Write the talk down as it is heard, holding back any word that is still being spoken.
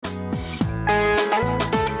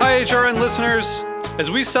HRN listeners.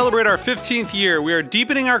 As we celebrate our 15th year, we are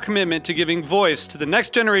deepening our commitment to giving voice to the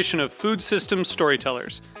next generation of food systems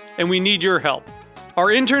storytellers, and we need your help. Our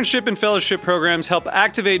internship and fellowship programs help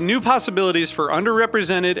activate new possibilities for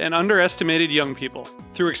underrepresented and underestimated young people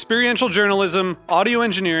through experiential journalism, audio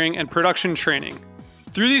engineering, and production training.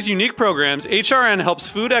 Through these unique programs, HRN helps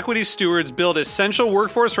food equity stewards build essential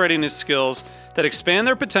workforce readiness skills that expand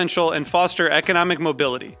their potential and foster economic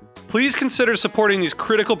mobility. Please consider supporting these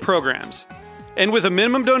critical programs. And with a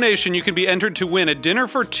minimum donation, you can be entered to win a dinner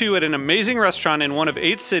for two at an amazing restaurant in one of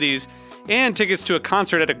 8 cities and tickets to a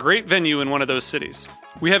concert at a great venue in one of those cities.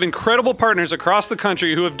 We have incredible partners across the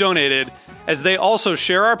country who have donated, as they also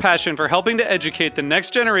share our passion for helping to educate the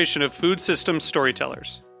next generation of food systems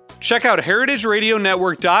storytellers. Check out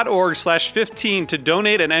heritageradionetwork.org/15 to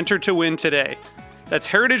donate and enter to win today. That's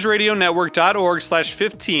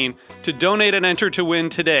heritageradionetwork.org/15 to donate and enter to win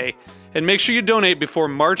today. And make sure you donate before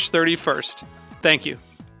March 31st. Thank you.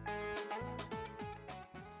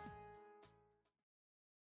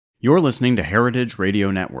 You're listening to Heritage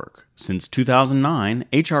Radio Network. Since 2009,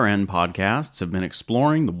 HRN podcasts have been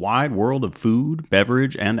exploring the wide world of food,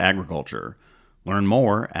 beverage, and agriculture. Learn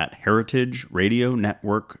more at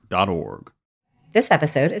heritageradionetwork.org. This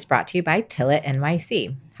episode is brought to you by Tillet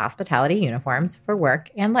NYC, hospitality uniforms for work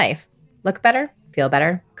and life. Look better, feel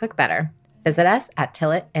better, cook better. Visit us at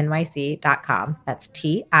tilletnyc.com. That's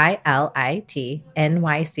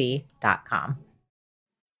TILITNYC.com.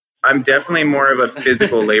 I'm definitely more of a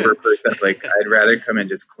physical labor person. Like, I'd rather come and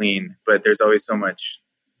just clean, but there's always so much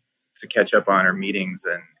to catch up on, or meetings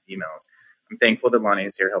and emails. I'm thankful that Lonnie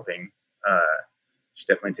is here helping. She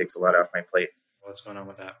definitely takes a lot off my plate. What's going on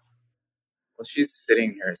with that? Well, she's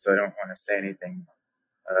sitting here, so I don't want to say anything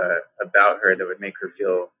about her that would make her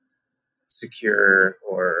feel secure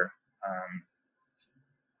or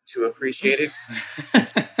too appreciated.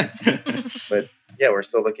 But yeah, we're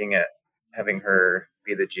still looking at having her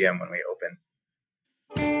be the GM when we open.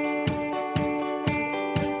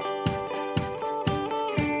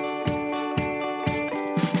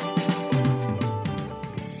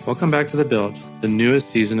 Welcome back to The Build, the newest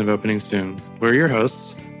season of Opening Soon. We're your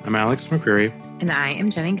hosts. I'm Alex McCreary. And I am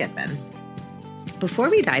Jenny Goodman. Before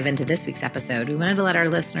we dive into this week's episode, we wanted to let our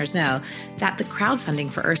listeners know that the crowdfunding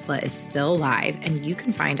for Ursula is still live, and you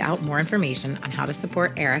can find out more information on how to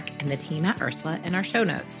support Eric and the team at Ursula in our show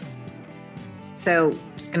notes. So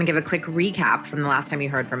just going to give a quick recap from the last time you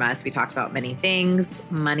heard from us. We talked about many things.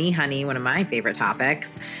 Money, honey, one of my favorite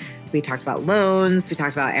topics. We talked about loans. We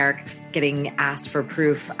talked about Eric getting asked for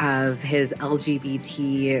proof of his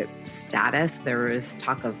LGBT status. There was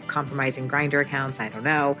talk of compromising Grindr accounts. I don't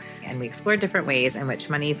know. And we explored different ways in which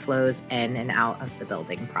money flows in and out of the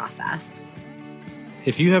building process.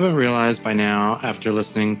 If you haven't realized by now, after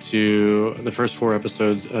listening to the first 4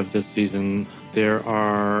 episodes of this season, there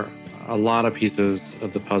are a lot of pieces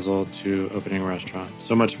of the puzzle to opening a restaurant.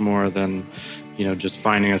 So much more than, just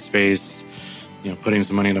finding a space, putting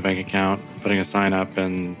some money in a bank account, putting a sign up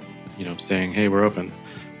and, saying, hey, we're open.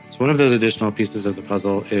 So one of those additional pieces of the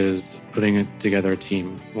puzzle is putting together a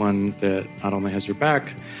team, one that not only has your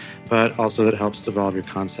back, but also that helps evolve your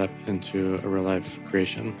concept into a real life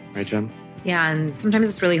creation. Right, Jen? Yeah, and sometimes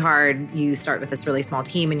it's really hard. You start with this really small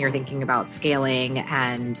team and you're thinking about scaling,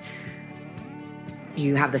 and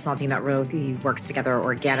you have the small team that really works together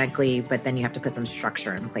organically, but then you have to put some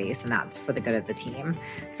structure in place, and that's for the good of the team.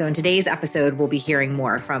 So in today's episode, we'll be hearing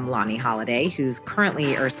more from Lonnie Holiday, who's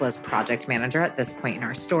currently Ursula's project manager at this point in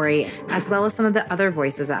our story, as well as some of the other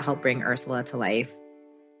voices that help bring Ursula to life.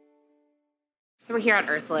 So we're here at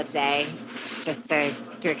Ursula today just to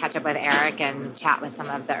do a catch up with Eric and chat with some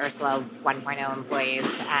of the Ursula 1.0 employees.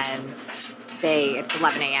 And it's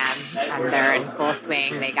 11 a.m. and they're in full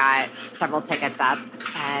swing. They got several tickets up,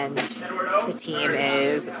 and the team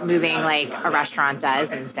is moving like a restaurant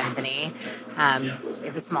does in Symphony. We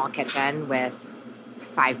have a small kitchen with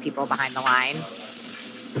 5 people behind the line.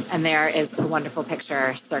 And there is a wonderful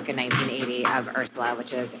picture circa 1980 of Ursula,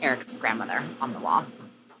 which is Eric's grandmother, on the wall.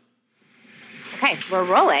 Okay, we're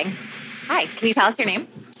rolling. Hi, can you tell us your name?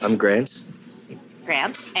 I'm Grant.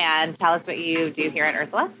 Grant, and tell us what you do here at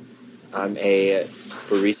Ursula. I'm a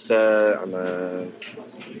barista. I'm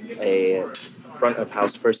a front of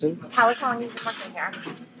house person. How long have you been working here?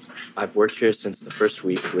 I've worked here since the first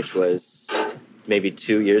week, which was maybe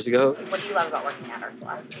 2 years ago. What do you love about working at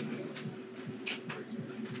Ursula?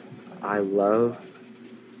 I love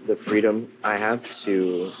the freedom I have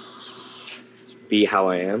to be how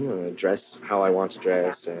I am, dress how I want to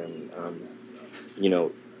dress, and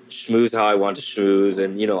schmooze how I want to schmooze,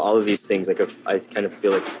 and all of these things. Like I kind of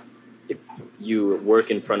feel like if you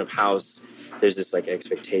work in front of house, there's this like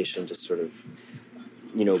expectation to sort of,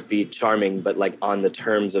 be charming, but like on the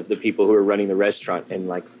terms of the people who are running the restaurant. And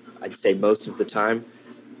like, I'd say most of the time,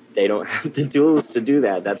 they don't have the tools to do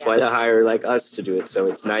that. That's why they hire like us to do it. So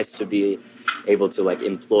it's nice to be able to like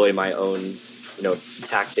employ my own,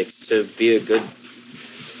 tactics to be a good,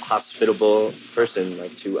 hospitable person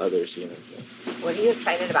like to others. What are you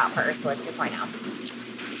excited about for Ursula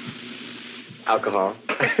 2.0? Alcohol.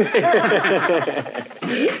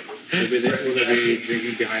 Will they be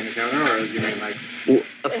drinking behind the counter, or you mean like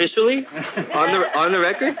officially on the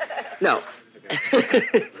record? No.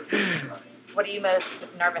 What are you most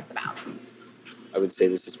nervous about? I would say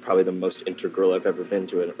this is probably the most integral I've ever been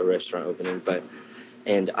to a restaurant opening.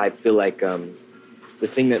 And I feel like the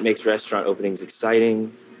thing that makes restaurant openings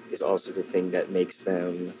exciting is also the thing that makes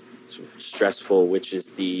them sort of stressful, which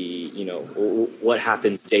is the, what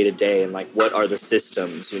happens day to day and like what are the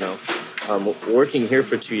systems, Working here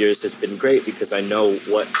for 2 years has been great because I know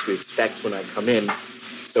what to expect when I come in.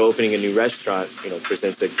 So opening a new restaurant,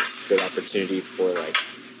 presents a good opportunity for like,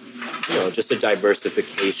 just a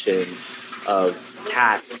diversification of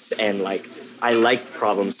tasks. And like, I like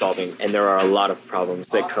problem solving, and there are a lot of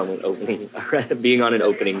problems that come with being on an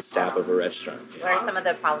opening staff of a restaurant. What are some of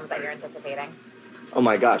the problems that you're anticipating? Oh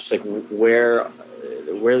my gosh, like where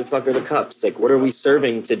the fuck are the cups? Like, what are we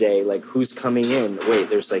serving today? Like, who's coming in? Wait,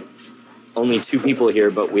 there's like only 2 people here,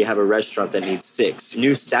 but we have a restaurant that needs 6.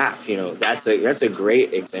 New staff, that's a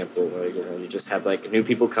great example where, you just have like new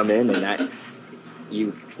people come in and that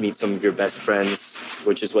you meet some of your best friends,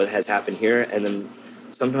 which is what has happened here. And then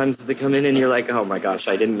sometimes they come in and you're like, oh my gosh,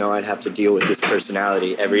 I didn't know I'd have to deal with this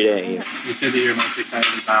personality every day. You said that you're most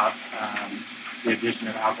excited about the addition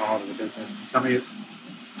of alcohol to the business. Tell me,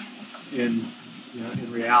 in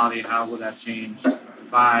reality, how will that change the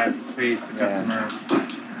vibe, the space, the customer,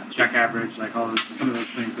 check average, like some of those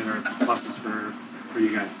things that are pluses for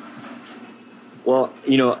you guys? Well,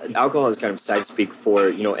 alcohol is kind of side speak for,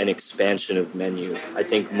 an expansion of menu. I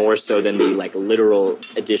think more so than the like literal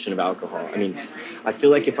addition of alcohol. I mean, I feel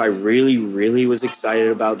like if I really, really was excited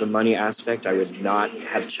about the money aspect, I would not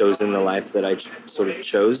have chosen the life that I sort of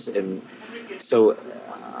chose. And so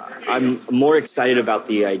I'm more excited about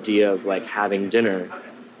the idea of like having dinner,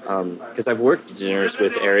 because I've worked dinners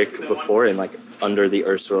with Eric before and like under the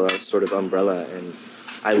Ursula sort of umbrella. And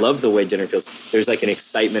I love the way dinner feels. There's like an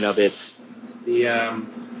excitement of it. The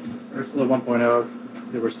Ursula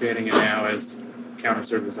 1.0 that we're standing in now is counter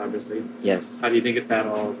service, obviously. Yes. How do you think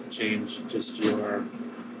that'll change just your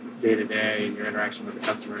day-to-day and your interaction with the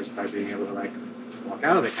customers by being able to like walk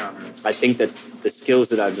out of the counter? I think that the skills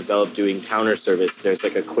that I've developed doing counter service, there's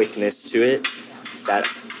like a quickness to it that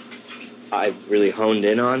I've really honed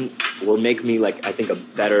in on, will make me like, I think, a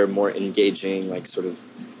better, more engaging, like sort of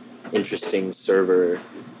interesting server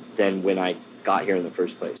than when I got here in the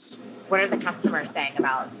first place. What are the customers saying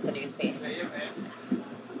about the new space?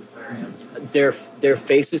 Their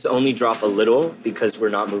faces only drop a little because we're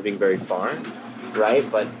not moving very far, right?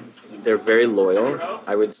 But they're very loyal,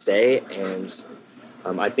 I would say, and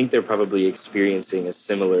I think they're probably experiencing a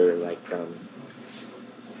similar like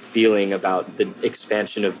feeling about the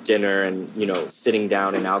expansion of dinner and sitting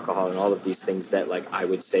down and alcohol and all of these things that like I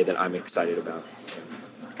would say that I'm excited about.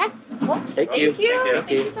 Okay, cool. Thank you.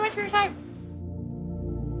 Thank you so much for your time.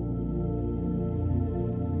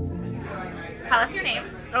 Tell us your name.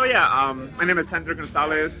 Oh yeah, my name is Sandro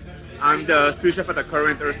Gonzalez. I'm the sous chef at the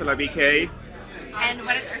current Ursula BK. And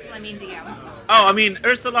what does Ursula mean to you? Oh, I mean,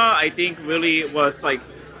 Ursula, I think really was like,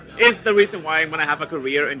 is the reason why I'm gonna have a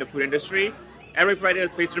career in the food industry. Eric provided a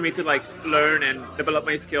space for me to like learn and develop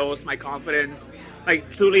my skills, my confidence, like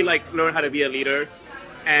truly like learn how to be a leader.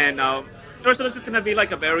 And Ursula's just gonna be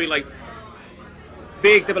like a very like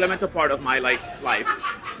big developmental part of my like life.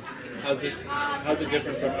 How's it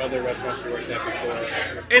different from other restaurants you worked at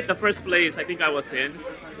before? It's the first place I think I was in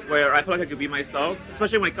where I felt like I could be myself,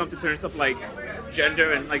 especially when it comes to terms of like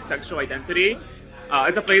gender and like sexual identity.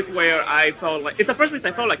 It's a place where I felt like, it's the first place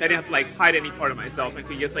I felt like I didn't have to like hide any part of myself and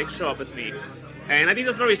could just like show up as me. And I think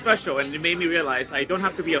that's very special, and it made me realize I don't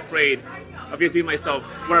have to be afraid of just being myself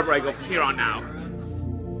wherever I go from here on now.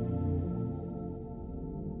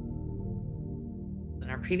 In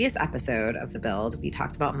our previous episode of The Build, we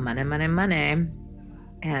talked about money.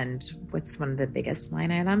 And what's one of the biggest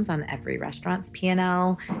line items on every restaurant's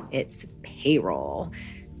P&L? It's payroll.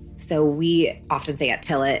 So we often say at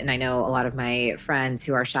Tillet, and I know a lot of my friends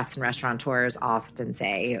who are chefs and restaurateurs often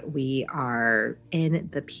say, we are in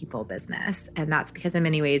the people business. And that's because in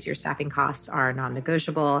many ways your staffing costs are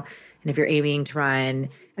non-negotiable. And if you're aiming to run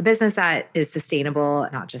a business that is sustainable,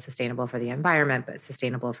 not just sustainable for the environment, but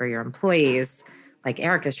sustainable for your employees, like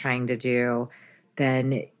Eric is trying to do,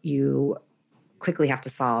 then you quickly have to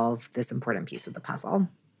solve this important piece of the puzzle.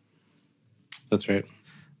 That's right.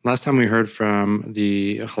 Last time we heard from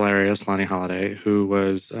the hilarious Lonnie Holiday, who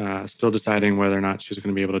was still deciding whether or not she was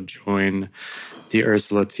going to be able to join the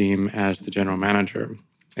Ursula team as the general manager.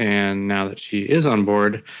 And now that she is on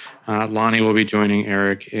board, Lonnie will be joining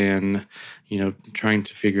Eric in, trying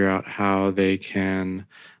to figure out how they can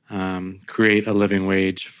create a living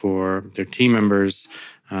wage for their team members,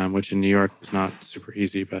 which in New York is not super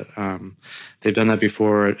easy, but they've done that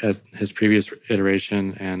before at his previous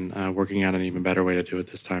iteration and working out an even better way to do it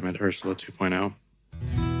this time at Ursula 2.0.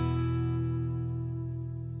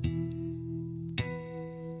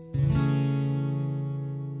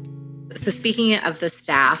 So speaking of the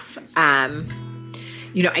staff, I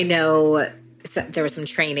know there was some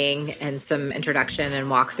training and some introduction and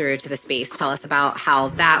walkthrough to the space. Tell us about how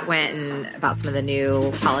that went and about some of the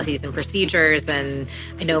new policies and procedures. And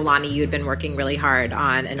I know, Lonnie, you had been working really hard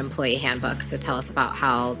on an employee handbook. So tell us about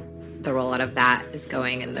how the rollout of that is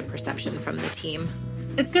going and the perception from the team.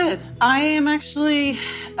 It's good. I am actually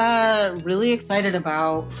really excited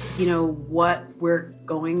about, what we're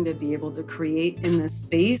going to be able to create in this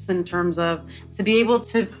space in terms of to be able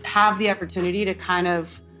to have the opportunity to kind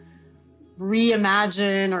of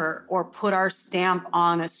reimagine or put our stamp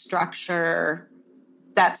on a structure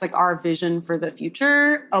that's like our vision for the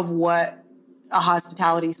future of what a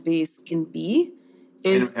hospitality space can be.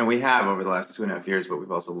 And we have over the last 2.5 years, but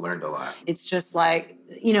we've also learned a lot. It's just like,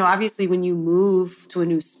 obviously when you move to a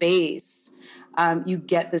new space, you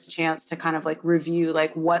get this chance to kind of like review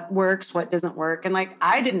like what works, what doesn't work. And like,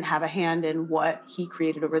 I didn't have a hand in what he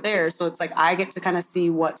created over there. So it's like, I get to kind of see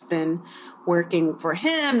what's been working for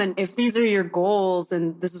him. And if these are your goals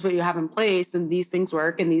and this is what you have in place and these things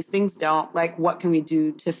work and these things don't, like, what can we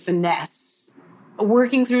do to finesse?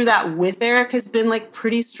 Working through that with Eric has been like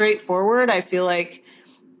pretty straightforward. I feel like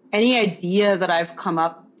any idea that I've come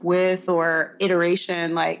up with or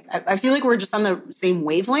iteration, like I feel like we're just on the same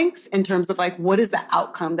wavelength in terms of like, what is the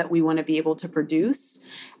outcome that we want to be able to produce?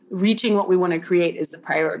 Reaching what we want to create is the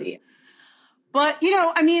priority. But,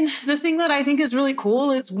 the thing that I think is really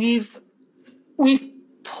cool is we've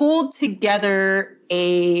pulled together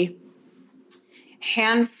a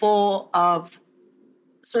handful of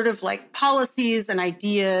sort of like policies and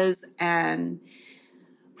ideas and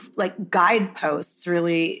like guideposts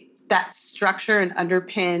really that structure and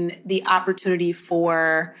underpin the opportunity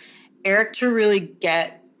for Eric to really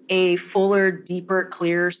get a fuller, deeper,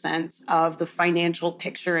 clearer sense of the financial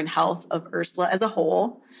picture and health of Ursula as a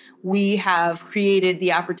whole. We have created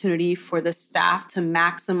the opportunity for the staff to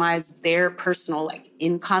maximize their personal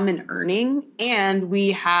income and earning. And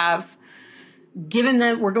we have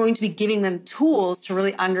we're going to be giving them tools to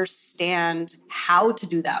really understand how to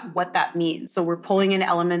do that, what that means. So we're pulling in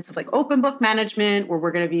elements of open book management, where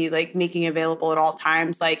we're going to be making available at all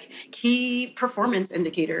times, key performance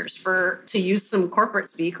indicators to use some corporate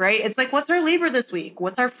speak, right? It's what's our labor this week?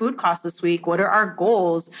 What's our food cost this week? What are our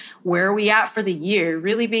goals? Where are we at for the year?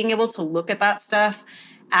 Really being able to look at that stuff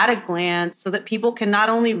at a glance so that people can not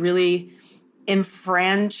only really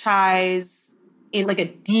enfranchise in a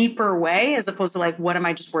deeper way, as opposed to what am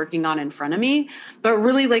I just working on in front of me, but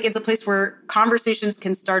really it's a place where conversations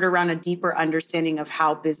can start around a deeper understanding of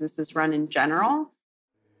how businesses run in general.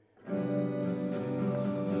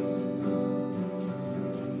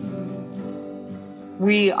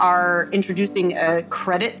 We are introducing a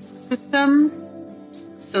credits system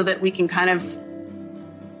so that we can kind of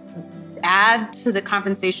add to the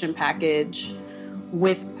compensation package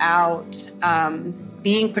without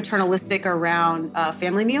being paternalistic around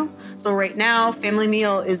family meal. So right now, family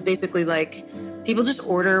meal is basically people just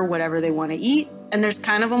order whatever they want to eat. And there's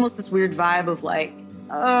kind of almost this weird vibe of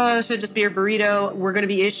it should just be a burrito. We're going to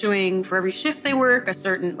be issuing for every shift they work a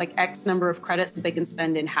certain X number of credits that they can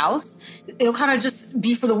spend in-house. It'll kind of just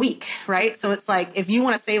be for the week, right? So it's if you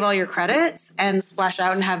want to save all your credits and splash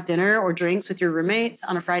out and have dinner or drinks with your roommates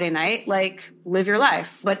on a Friday night, live your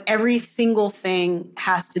life. But every single thing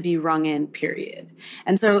has to be rung in, period.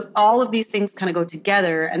 And so all of these things kind of go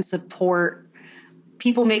together and support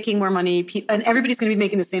people making more money, and everybody's going to be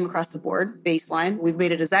making the same across the board, baseline. We've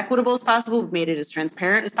made it as equitable as possible. We've made it as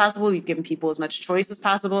transparent as possible. We've given people as much choice as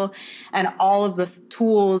possible. And all of the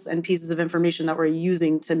tools and pieces of information that we're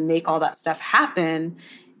using to make all that stuff happen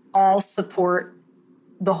all support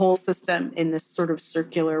the whole system in this sort of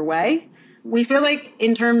circular way. We feel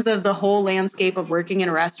in terms of the whole landscape of working in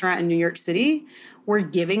a restaurant in New York City, we're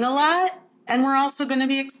giving a lot, and we're also going to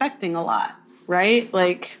be expecting a lot, right?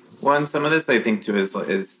 Well, and some of this I think too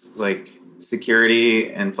is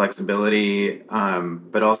security and flexibility,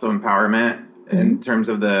 but also empowerment in terms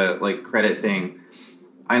of the like credit thing,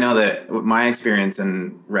 I know that my experience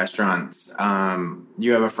in restaurants,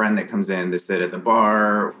 you have a friend that comes in to sit at the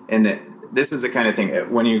bar, and this is the kind of thing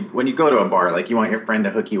when you go to a bar, like you want your friend to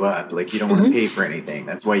hook you up, like you don't want to pay for anything.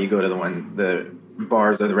 That's why you go to the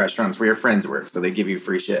bars or the restaurants where your friends work, so they give you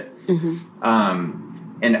free shit.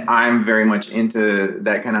 And I'm very much into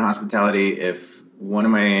that kind of hospitality. If one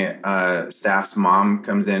of my staff's mom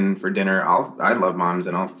comes in for dinner, I love moms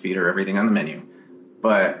and I'll feed her everything on the menu.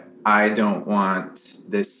 But I don't want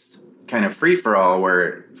this kind of free-for-all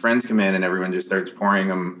where friends come in and everyone just starts pouring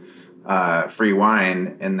them free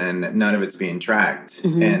wine and then none of it's being tracked.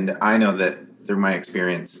 And I know that through my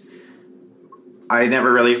experience, I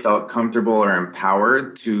never really felt comfortable or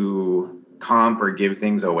empowered to comp or give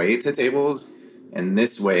things away to tables. And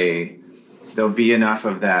this way, there'll be enough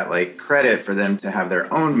of that like credit for them to have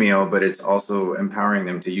their own meal, but it's also empowering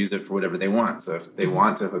them to use it for whatever they want. So if they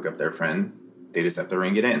want to hook up their friend, they just have to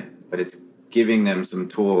ring it in. But it's giving them some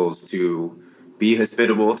tools to be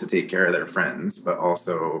hospitable, to take care of their friends, but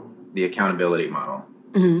also the accountability model.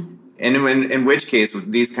 And in which case,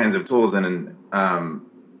 with these kinds of tools and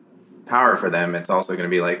power for them, it's also going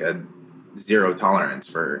to be like a zero tolerance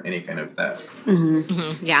for any kind of theft.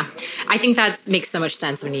 Yeah. I think that makes so much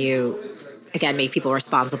sense when you, again, make people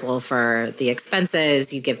responsible for the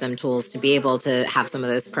expenses. You give them tools to be able to have some of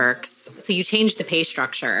those perks. So you change the pay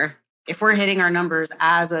structure. If we're hitting our numbers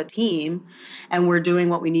as a team and we're doing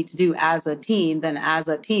what we need to do as a team, then as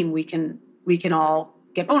a team, we can all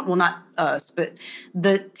get bonus. Well, not us, but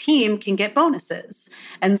the team can get bonuses.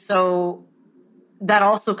 And so that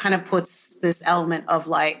also kind of puts this element of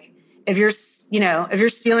like, if you're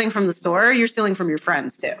stealing from the store, you're stealing from your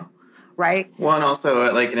friends too, right? Well, and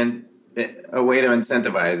also like a way to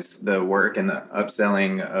incentivize the work and the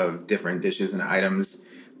upselling of different dishes and items,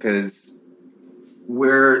 because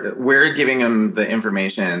we're giving them the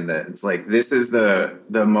information that it's like, this is the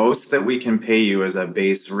most that we can pay you as a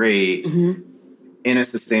base rate in a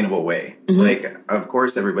sustainable way. Like, of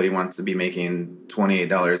course, everybody wants to be making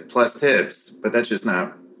 $28 plus tips, but that's just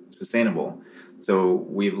not sustainable. So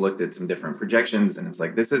we've looked at some different projections, and it's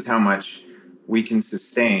like, this is how much we can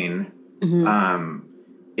sustain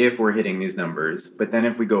if we're hitting these numbers. But then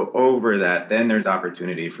if we go over that, then there's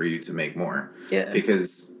opportunity for you to make more. Yeah.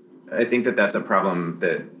 Because I think that that's a problem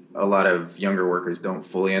that a lot of younger workers don't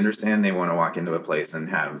fully understand. They want to walk into a place and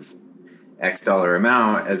have X dollar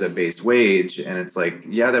amount as a base wage. And it's like,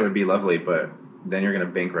 yeah, that would be lovely, but then you're going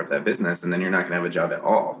to bankrupt that business and then you're not going to have a job at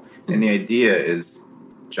all. And the idea is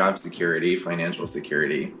job security, financial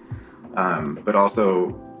security, but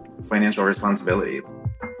also financial responsibility.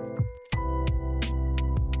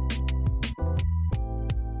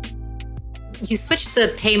 You switched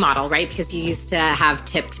the pay model, right? Because you used to have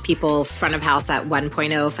tipped people front of house at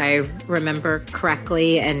 1.0, if I remember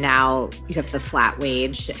correctly. And now you have the flat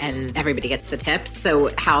wage and everybody gets the tips.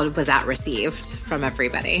 So how was that received from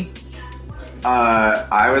everybody?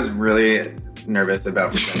 I was really nervous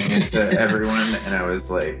about presenting it to everyone. And I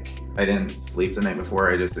was like, I didn't sleep the night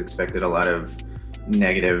before. I just expected a lot of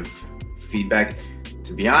negative feedback.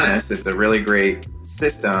 To be honest, it's a really great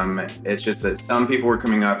system. It's just that some people were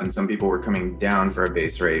coming up and some people were coming down for a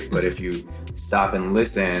base rate. But if you stop and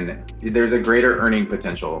listen, there's a greater earning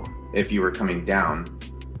potential if you were coming down.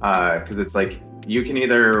 Because it's like, you can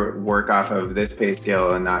either work off of this pay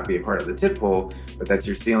scale and not be a part of the tip pool, but that's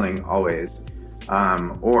your ceiling always.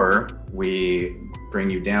 Or we bring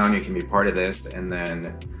you down, you can be part of this, and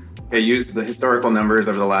then use the historical numbers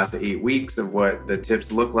over the last 8 weeks of what the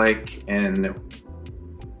tips look like and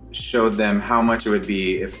showed them how much it would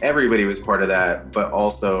be if everybody was part of that, but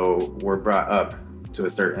also were brought up to a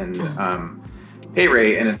certain pay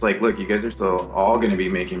rate. And it's like, look, you guys are still all going to be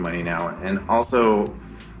making money now. And also,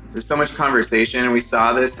 there's so much conversation. And we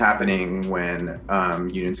saw this happening when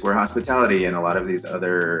Union Square Hospitality and a lot of these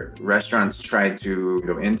other restaurants tried to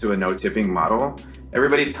go into a no tipping model.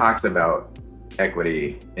 Everybody talks about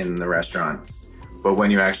equity in the restaurants, but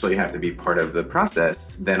when you actually have to be part of the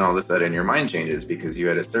process, then all of a sudden your mind changes because you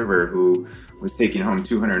had a server who was taking home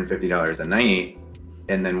 $250 a night.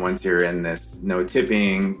 And then once you're in this no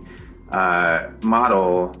tipping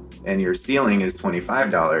model and your ceiling is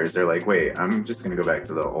 $25, they're like, wait, I'm just going to go back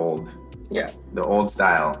to the old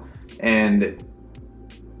style. And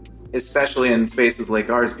especially in spaces like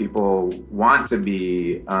ours, people want to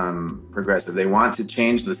be progressive. They want to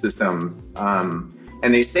change the system.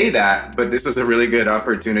 And they say that, but this was a really good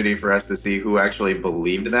opportunity for us to see who actually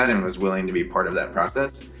believed that and was willing to be part of that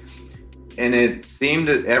process. And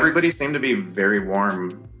everybody seemed to be very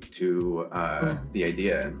warm to the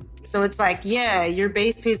idea. So it's like, yeah, your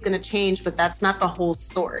base pay is going to change, but that's not the whole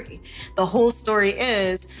story. The whole story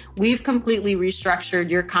is we've completely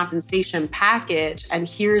restructured your compensation package, and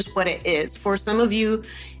here's what it is. For some of you,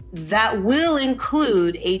 that will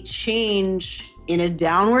include a change in a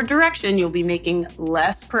downward direction. You'll be making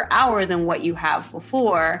less per hour than what you have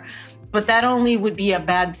before. But that only would be a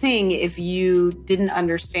bad thing if you didn't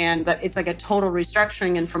understand that it's like a total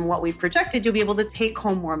restructuring. And from what we've projected, you'll be able to take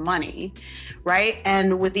home more money, right?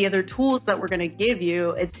 And with the other tools that we're going to give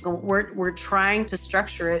you, we're trying to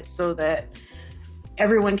structure it so that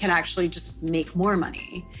everyone can actually just make more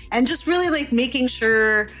money. And just really like making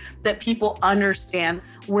sure that people understand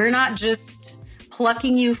we're not just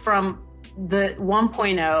plucking you from the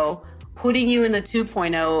 1.0, putting you in the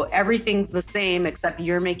 2.0, everything's the same except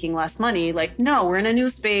you're making less money. Like, no, we're in a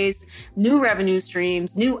new space, new revenue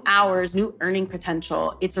streams, new hours, new earning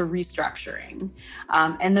potential. It's a restructuring.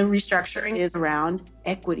 And the restructuring is around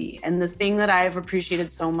equity. And the thing that I've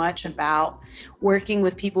appreciated so much about working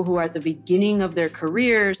with people who are at the beginning of their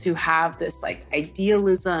careers, who have this like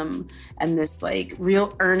idealism and this like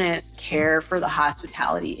real earnest care for the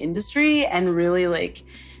hospitality industry, and really like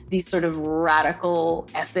these sort of radical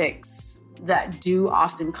ethics that do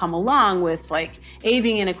often come along with like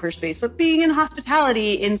being in a queer space, but being in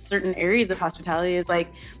hospitality, in certain areas of hospitality, is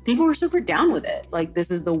like people were super down with it. Like,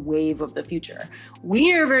 this is the wave of the future.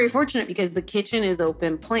 We are very fortunate because the kitchen is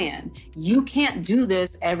open plan. You can't do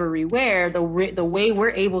this everywhere. The way we're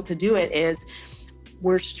able to do it is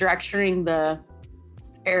we're structuring the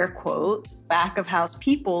air quotes, back of house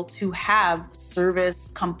people to have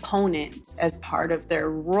service components as part of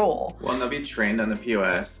their role. Well, and they'll be trained on the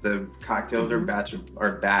POS. The cocktails are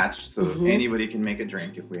batched, so anybody can make a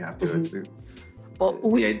drink if we have to. It's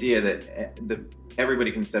the idea that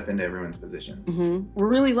everybody can step into everyone's position. We're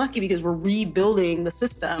really lucky because we're rebuilding the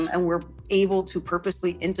system, and we're able to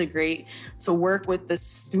purposely integrate to work with the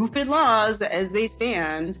stupid laws as they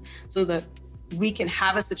stand, so that we can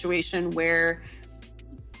have a situation where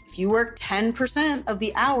if you work 10% of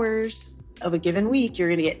the hours of a given week, you're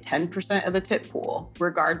going to get 10% of the tip pool,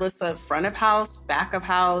 regardless of front of house, back of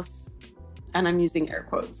house. And I'm using air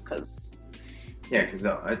quotes because... Yeah, because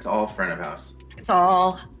it's all front of house. It's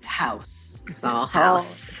all house. It's all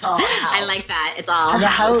house. It's all house. I like that. It's all the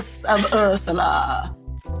house. House of Ursula.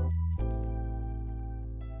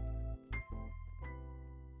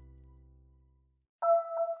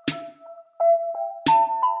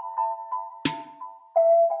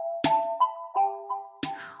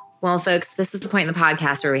 Well, folks, this is the point in the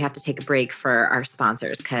podcast where we have to take a break for our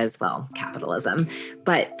sponsors because, well, capitalism.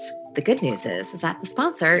 But the good news is that the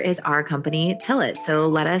sponsor is our company, Tillit. So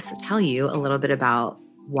let us tell you a little bit about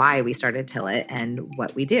why we started Tillit and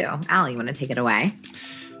what we do. Al, you want to take it away?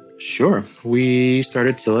 Sure. We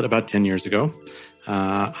started Tillit about 10 years ago.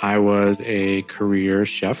 I was a career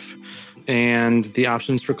chef, and the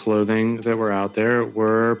options for clothing that were out there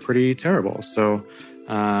were pretty terrible. So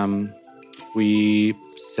we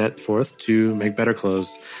set forth to make better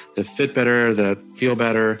clothes that fit better, that feel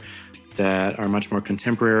better, that are much more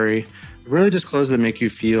contemporary. Really just clothes that make you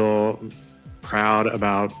feel proud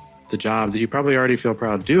about the job that you probably already feel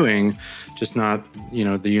proud doing, just not,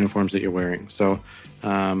 the uniforms that you're wearing. So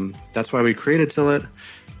that's why we created Tillit.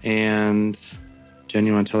 And Jen,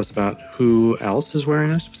 you want to tell us about who else is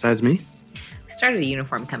wearing this besides me? We started a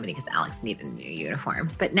uniform company because Alex needed a new uniform.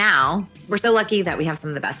 But now we're so lucky that we have some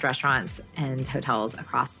of the best restaurants and hotels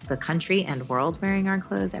across the country and world wearing our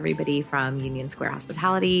clothes. Everybody from Union Square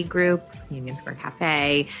Hospitality Group, Union Square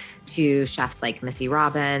Cafe, to chefs like Missy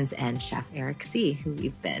Robbins and Chef Eric C., who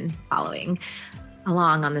we've been following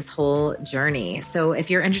along on this whole journey. So if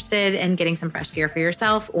you're interested in getting some fresh gear for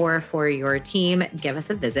yourself or for your team, give us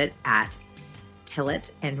a visit at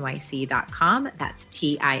tillitnyc.com. That's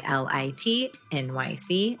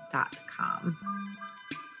TILITNYC.com.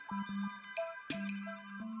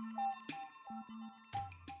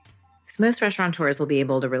 So most restaurateurs will be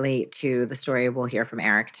able to relate to the story we'll hear from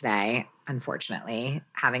Eric today, unfortunately,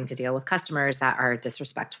 having to deal with customers that are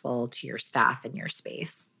disrespectful to your staff and your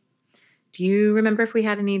space. Do you remember if we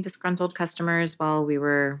had any disgruntled customers while we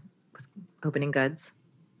were opening goods?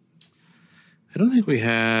 I don't think we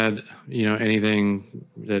had, anything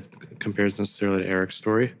that compares necessarily to Eric's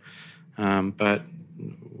story, but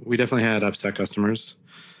we definitely had upset customers.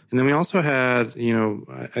 And then we also had,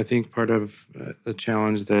 I think part of the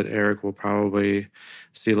challenge that Eric will probably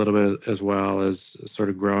see a little bit as well is sort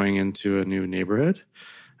of growing into a new neighborhood.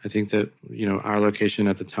 I think that, our location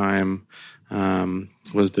at the time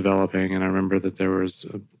was developing, and I remember that there was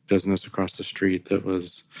a business across the street that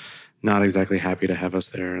was not exactly happy to have us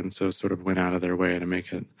there, and so sort of went out of their way to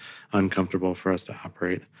make it uncomfortable for us to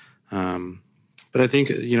operate. But I think,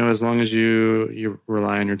 as long as you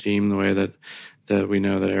rely on your team the way that we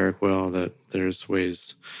know that Eric will, that there's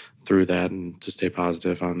ways through that and to stay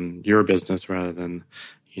positive on your business rather than,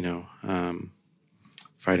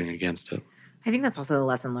 fighting against it. I think that's also a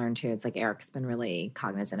lesson learned too. It's like Eric's been really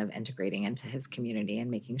cognizant of integrating into his community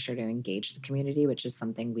and making sure to engage the community, which is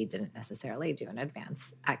something we didn't necessarily do in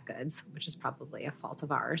advance at Goods, which is probably a fault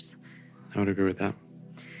of ours. I would agree with that.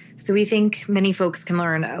 So we think many folks can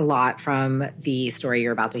learn a lot from the story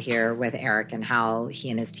you're about to hear with Eric and how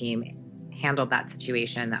he and his team handled that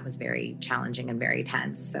situation that was very challenging and very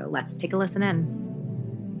tense. So let's take a listen in.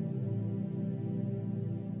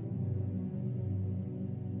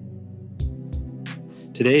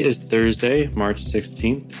 Today is Thursday, March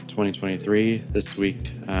 16th, 2023. This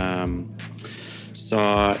week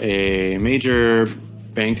saw a major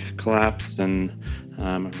bank collapse and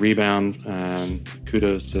rebound.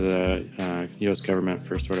 Kudos to the U.S. government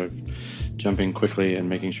for sort of jumping quickly and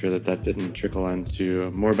making sure that didn't trickle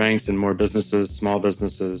into more banks and more businesses, small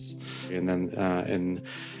businesses. And then in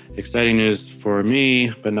exciting news for me,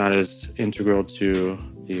 but not as integral to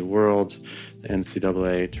the world, the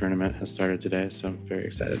NCAA tournament has started today, so I'm very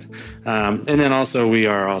excited. And then also we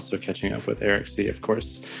are also catching up with Eric C., of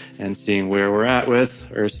course, and seeing where we're at with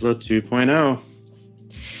Ursula 2.0.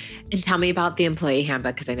 And tell me about the employee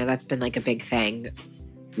handbook, because I know that's been like a big thing.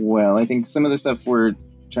 Well, I think some of the stuff we're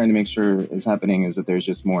trying to make sure is happening is that there's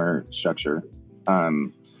just more structure,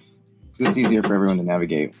 because it's easier for everyone to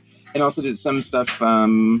navigate. And also that some stuff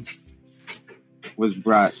was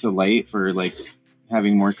brought to light for like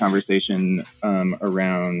having more conversation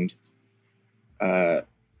around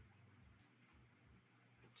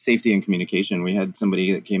safety and communication. We had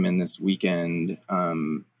somebody that came in this weekend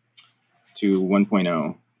to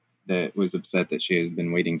 1.0 that was upset that she has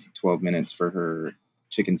been waiting for 12 minutes for her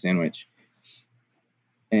chicken sandwich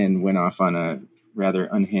and went off on a rather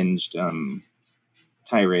unhinged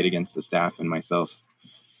tirade against the staff and myself,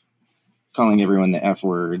 calling everyone the F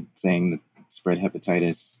word, saying that spread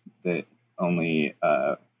hepatitis, that only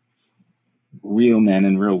real men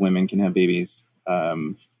and real women can have babies,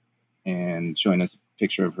 and showing us a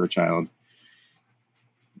picture of her child,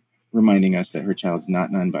 reminding us that her child's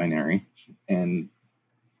not non-binary. And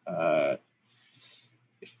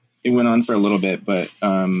it went on for a little bit, but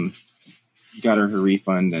got her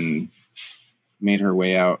refund and made her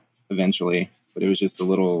way out eventually. But it was just a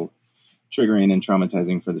little triggering and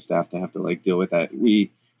traumatizing for the staff to have to like deal with that.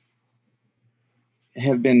 We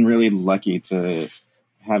have been really lucky to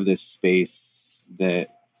have this space that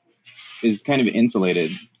is kind of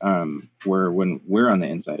insulated, where when we're on the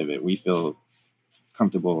inside of it, we feel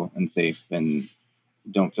comfortable and safe and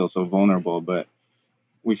don't feel so vulnerable. But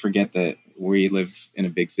we forget that we live in a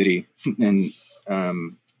big city and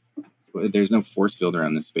there's no force field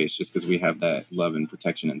around this space. Just because we have that love and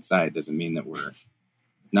protection inside doesn't mean that we're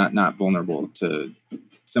not vulnerable to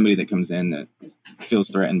somebody that comes in that feels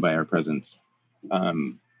threatened by our presence.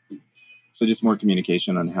 So just more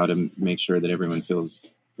communication on how to make sure that everyone feels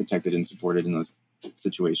protected and supported in those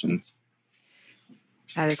situations.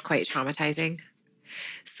 That is quite traumatizing.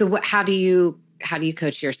 So how do you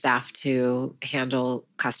coach your staff to handle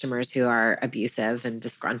customers who are abusive and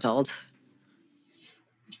disgruntled?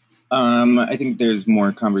 I think there's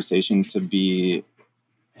more conversation to be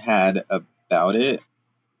had about it.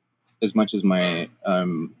 As much as my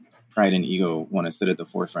pride and ego want to sit at the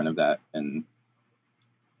forefront of that and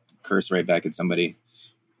curse right back at somebody,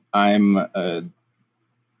 I'm a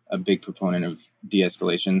big proponent of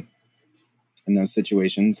de-escalation in those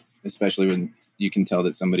situations, especially when you can tell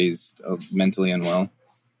that somebody's mentally unwell,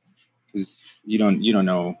 because you don't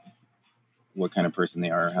know what kind of person they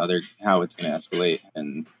are, how it's going to escalate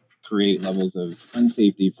and create levels of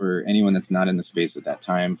unsafety for anyone that's not in the space at that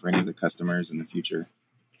time, for any of the customers in the future.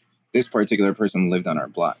 This particular person lived on our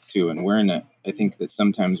block too, and I think that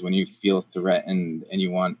sometimes when you feel threatened and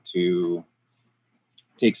you want to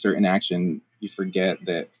take certain action, you forget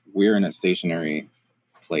that we're in a stationary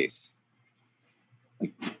place.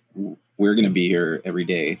 Like, we're going to be here every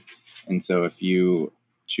day. And so if you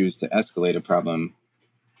choose to escalate a problem,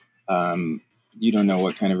 you don't know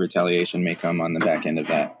what kind of retaliation may come on the back end of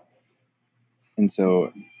that. And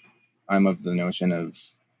so I'm of the notion of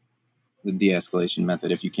the de-escalation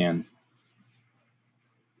method if you can.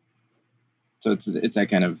 So it's that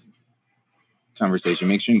kind of conversation,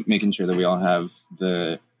 making sure that we all have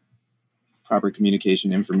the proper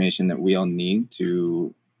communication information that we all need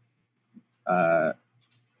to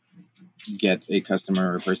get a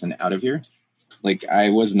customer or person out of here. Like, I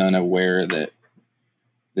was unaware that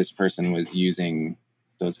this person was using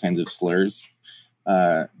those kinds of slurs.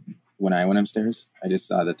 When I went upstairs, I just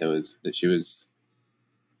saw that she was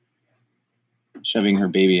shoving her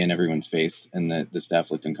baby in everyone's face, and that the staff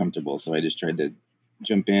looked uncomfortable. So I just tried to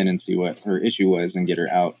jump in and see what her issue was and get her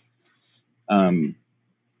out. I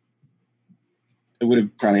would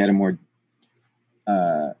have probably had a more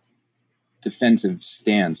defensive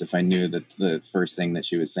stance if I knew that the first thing that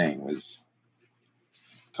she was saying was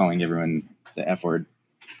calling everyone the F word.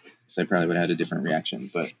 So I probably would have had a different reaction.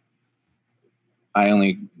 But I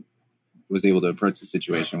only was able to approach the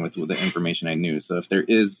situation with the information I knew. So if there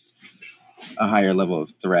is a higher level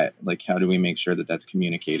of threat, like how do we make sure that that's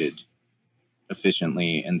communicated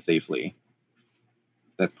efficiently and safely?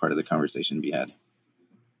 That's part of the conversation to be had.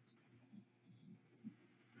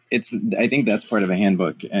 I think that's part of a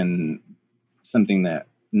handbook and something that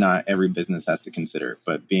not every business has to consider,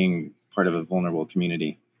 but being part of a vulnerable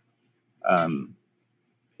community,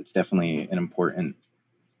 it's definitely an important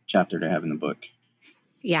chapter to have in the book.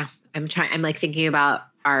 Yeah. I'm like thinking about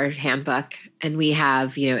our handbook, and we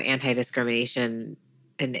have, anti-discrimination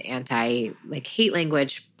and hate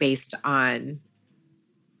language based on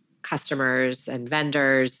customers and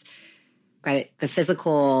vendors. But the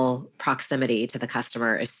physical proximity to the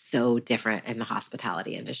customer is so different in the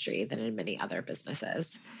hospitality industry than in many other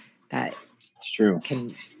businesses. That it's true.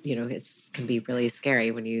 Can be really scary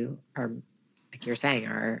when you are, like you're saying,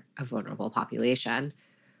 are a vulnerable population.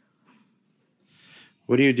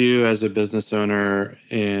 What do you do as a business owner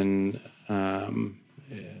in the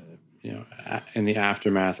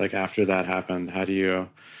aftermath, like after that happened? How do you,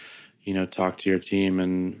 talk to your team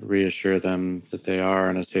and reassure them that they are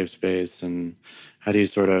in a safe space? And how do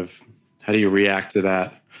you react to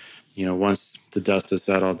that, once the dust is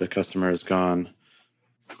settled, the customer is gone?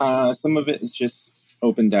 Some of it is just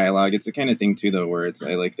open dialogue. It's the kind of thing too, though, where it's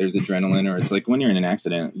there's adrenaline, or it's like when you're in an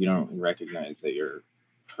accident, you don't recognize that you're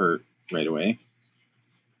hurt right away.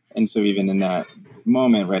 And so even in that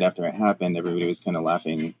moment, right after it happened, everybody was kind of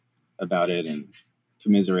laughing about it and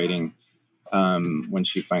commiserating when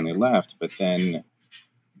she finally left. But then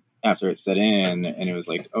after it set in and it was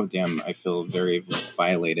like, oh, damn, I feel very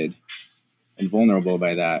violated and vulnerable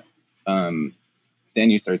by that. Then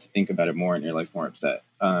you start to think about it more and you're like more upset.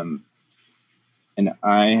 And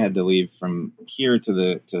I had to leave from here to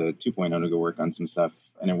 2.0 to go work on some stuff.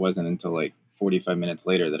 And it wasn't until like 45 minutes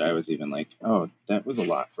later that I was even like, oh, that was a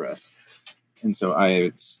lot for us. And so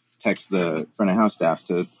I text the front of house staff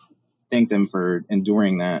to thank them for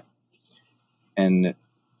enduring that. And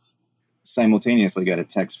simultaneously got a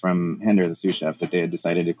text from Hender, the sous chef, that they had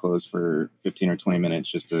decided to close for 15 or 20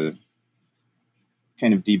 minutes just to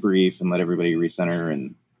kind of debrief and let everybody recenter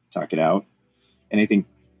and talk it out. And I think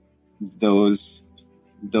those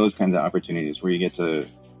kinds of opportunities where you get to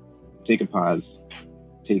take a pause,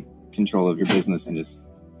 take control of your business, and just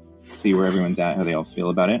see where everyone's at, how they all feel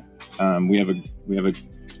about it. We have a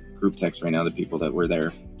group text right now, the people that were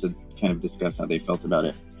there, to kind of discuss how they felt about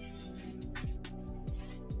it.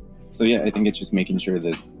 So yeah, I think it's just making sure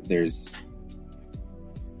that there is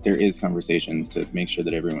conversation to make sure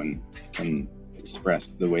that everyone can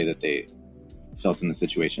express the way that they felt in the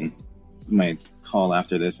situation. My call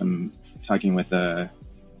after this, I'm talking with a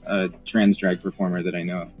trans drag performer that I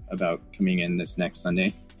know about coming in this next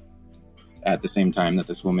Sunday at the same time that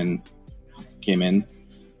this woman came in,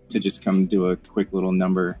 to just come do a quick little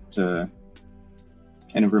number to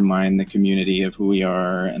kind of remind the community of who we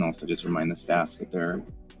are, and also just remind the staff that they're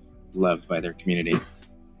loved by their community.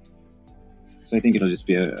 So I think it'll just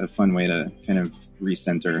be a fun way to kind of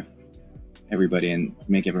recenter everybody and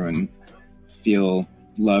make everyone feel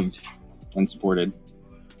loved and supported.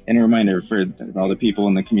 And a reminder for all the people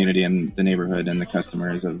in the community and the neighborhood and the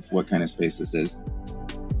customers of what kind of space this is.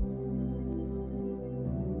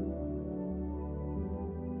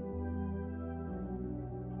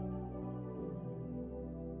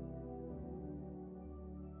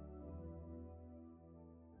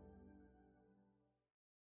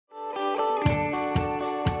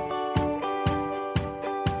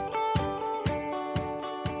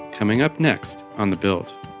 Coming up next on The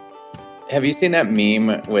Build. Have you seen that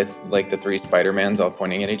meme with like the three Spider-Mans all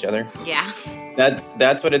pointing at each other? Yeah.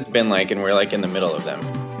 That's what it's been like, and we're like in the middle of them.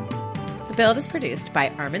 The Build is produced by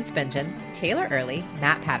Armin Spingen, Taylor Early,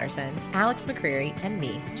 Matt Patterson, Alex McCreary, and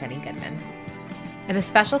me, Jenny Goodman. And a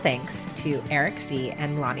special thanks to Eric C.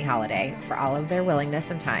 and Lonnie Holiday for all of their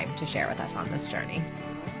willingness and time to share with us on this journey.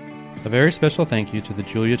 A very special thank you to the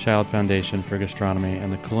Julia Child Foundation for Gastronomy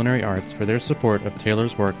and the Culinary Arts for their support of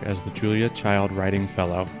Taylor's work as the Julia Child Writing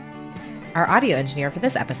Fellow. Our audio engineer for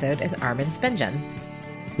this episode is Armin Spingen.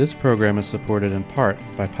 This program is supported in part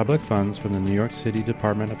by public funds from the New York City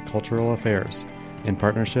Department of Cultural Affairs in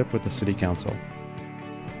partnership with the City Council.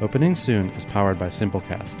 Opening Soon is powered by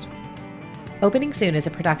Simplecast. Opening Soon is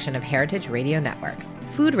a production of Heritage Radio Network,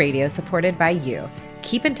 food radio supported by you.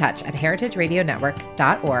 Keep in touch at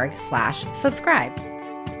heritageradionetwork.org/subscribe.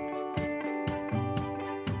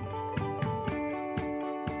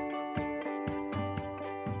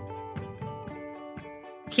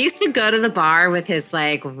 He used to go to the bar with his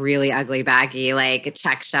like really ugly baggy like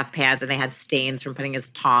check chef pants, and they had stains from putting his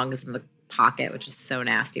tongs in the pocket, which is so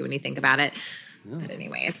nasty when you think about it. Yeah. But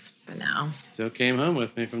anyways, but now. Still came home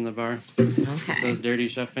with me from the bar. Okay. Those dirty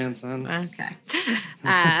chef pants on. Okay.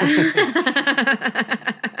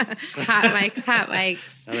 Hot mics.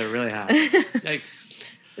 Oh, they're really hot. Yikes.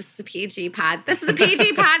 This is a PG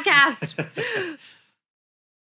podcast.